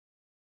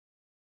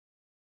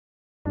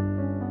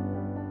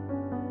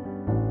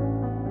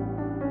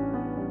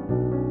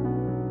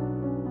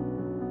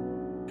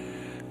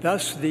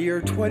Thus, the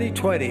year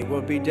 2020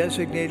 will be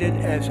designated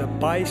as a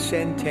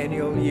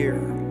bicentennial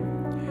year.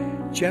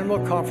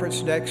 General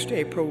Conference next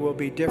April will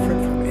be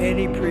different from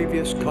any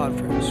previous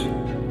conference.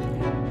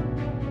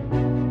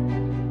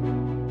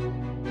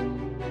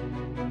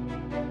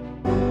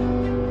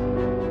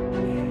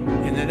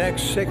 In the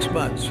next 6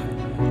 months,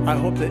 I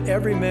hope that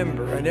every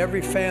member and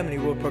every family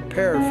will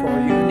prepare for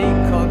a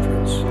unique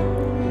conference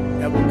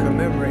that will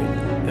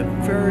commemorate the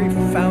very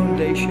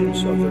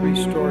foundations of the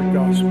restored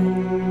gospel.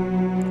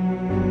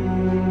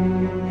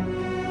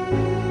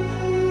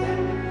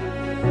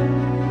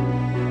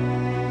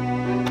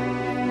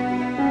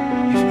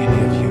 If any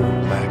of you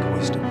lack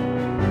wisdom,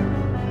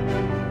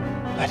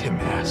 let him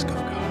ask of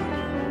God,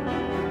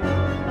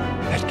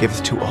 that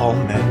giveth to all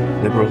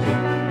men liberally,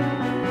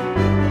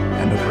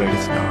 and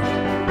upbraideth not.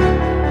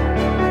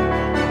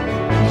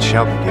 It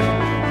shall be given.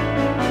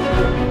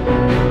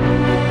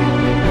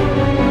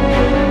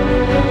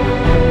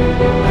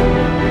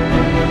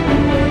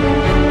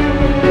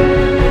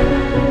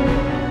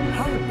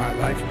 How would my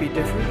life be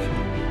different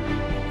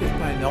if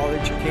my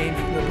knowledge gained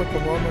from the Book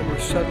of Mormon were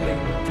suddenly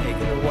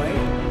taken away?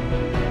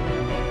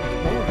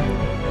 Or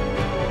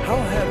how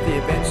have the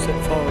events that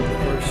followed the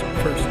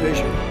first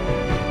vision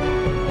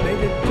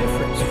made a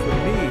difference for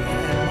me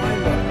and my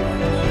loved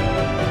ones?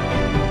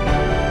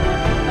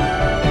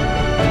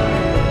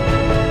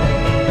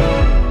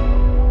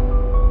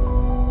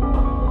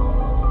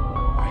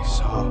 I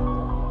saw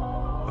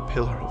a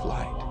pillar of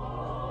light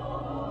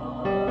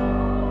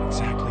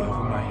exactly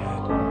over my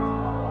head.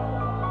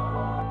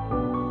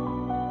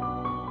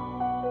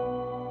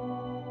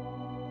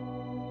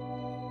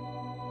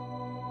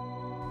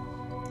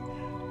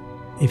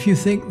 If you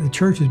think the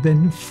church has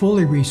been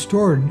fully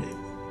restored,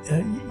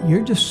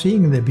 you're just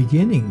seeing the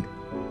beginning.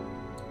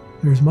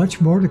 There's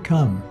much more to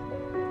come.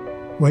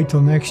 Wait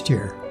till next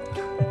year.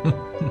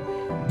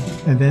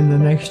 And then the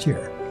next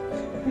year.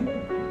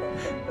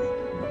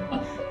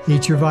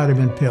 Eat your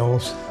vitamin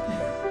pills.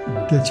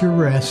 Get your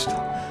rest.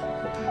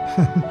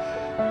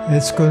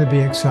 It's going to be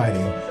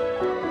exciting.